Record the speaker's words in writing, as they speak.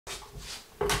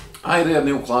Hi there,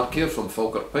 Neil Clark here from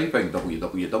Falkirk Piping,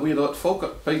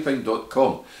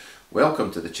 www.falkirkpiping.com.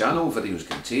 Welcome to the channel. Videos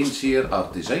contained here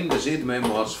are designed as aid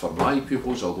memoirs for my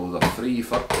pupils, although they're free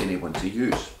for anyone to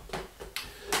use.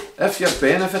 If you're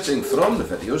benefiting from the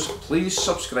videos, please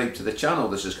subscribe to the channel.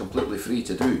 This is completely free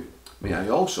to do. May I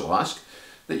also ask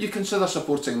that you consider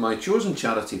supporting my chosen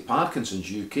charity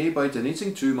Parkinson's UK by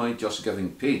donating to my Just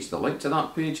Giving page. The link to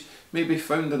that page may be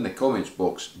found in the comments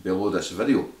box below this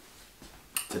video.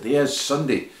 Today is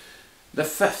Sunday, the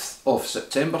 5th of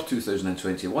September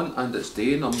 2021, and it's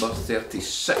day number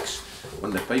 36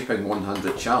 on the Piping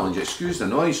 100 Challenge. Excuse the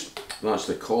noise, that's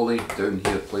the collie down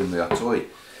here playing with a toy.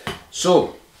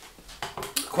 So,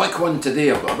 quick one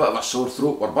today. I've got a bit of a sore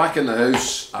throat. We're back in the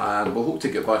house and we'll hope to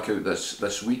get back out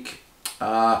this week.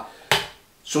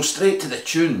 So straight to the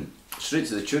tune.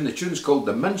 The tune's called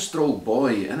the Minstrel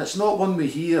Boy, and it's not one we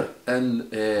hear in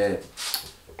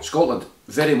Scotland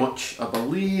very much. I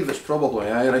believe it's probably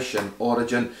Irish in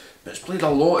origin, but it's played a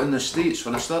lot in the States.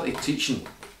 When I started teaching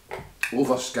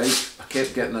over Skype, I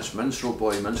kept getting this Minstrel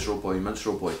Boy, Minstrel Boy,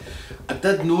 Minstrel Boy. I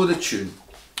did know the tune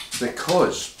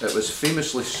because it was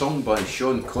famously sung by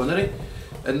Sean Connery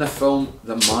in the film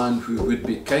The Man Who Would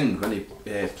Be King, when he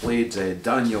played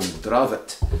Daniel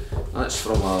Dravit. That's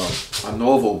from a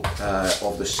novel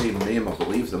of the same name, I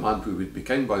believe, The Man Who Would Be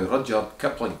King by Rudyard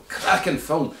Kipling. Cracking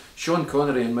film. Sean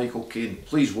Connery and Michael Caine.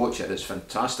 Please watch it, it's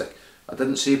fantastic. I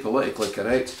didn't say politically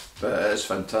correct, but it is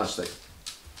fantastic.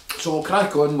 So we'll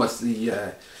crack on with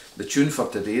the tune for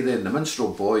today then, the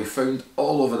Minstrel Boy, found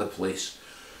all over the place.